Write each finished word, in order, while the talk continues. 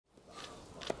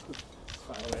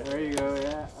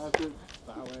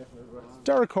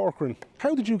Darragh Corcoran,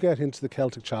 how did you get into the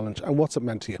Celtic Challenge and what's it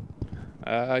meant to you?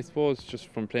 I suppose just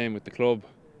from playing with the club,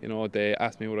 they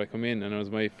asked me would I come in, and it was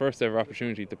my first ever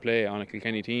opportunity to play on a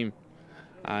Kilkenny team.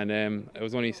 And I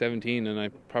was only 17, and I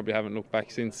probably haven't looked back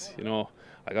since.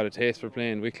 I got a taste for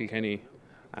playing with Kilkenny,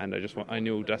 and I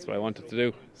knew that's what I wanted to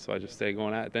do, so I just stayed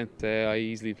going at it then. I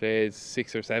easily played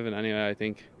 6 or 7 anyway, I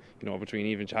think, between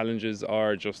even challenges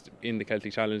or just in the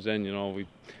Celtic Challenge then.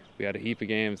 We had a heap of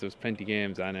games, there was plenty of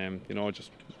games, and just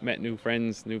met new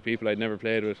friends, new people I'd never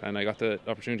played with, and I got the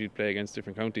opportunity to play against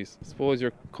different counties. I suppose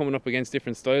you're coming up against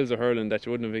different styles of hurling that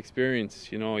you wouldn't have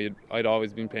experienced. I'd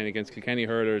always been playing against Kilkenny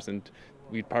hurlers, and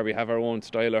we'd probably have our own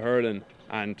style of hurling,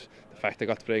 and the fact I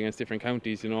got to play against different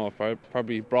counties,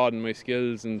 probably broadened my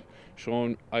skills and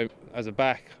shown as a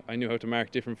back I knew how to mark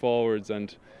different forwards,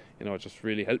 and it just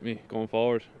really helped me going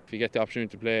forward. If you get the opportunity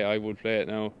to play, I would play it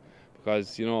now,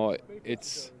 because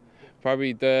it's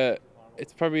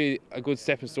probably a good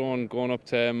stepping stone going up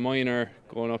to minor,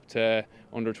 going up to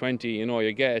under 20.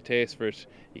 You get a taste for it,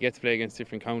 you get to play against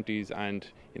different counties, and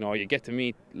you get to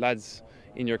meet lads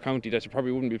in your county that you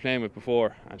probably wouldn't be playing with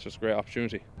before, and it's just a great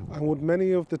opportunity. And would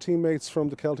many of the teammates from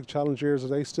the Celtic Challenge years, are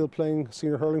they still playing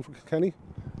senior hurling for Kilkenny?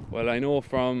 Well, I know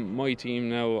from my team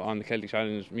now on the Celtic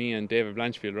Challenge, me and David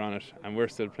Blanchfield are on it, and we're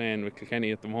still playing with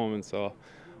Kilkenny at the moment, so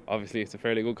obviously it's a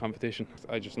fairly good competition.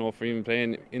 I just know for even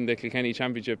playing in the Kilkenny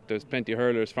Championship, there's plenty of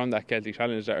hurlers from that Celtic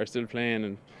Challenge that are still playing,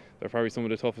 and they're probably some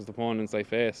of the toughest opponents I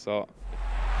face. So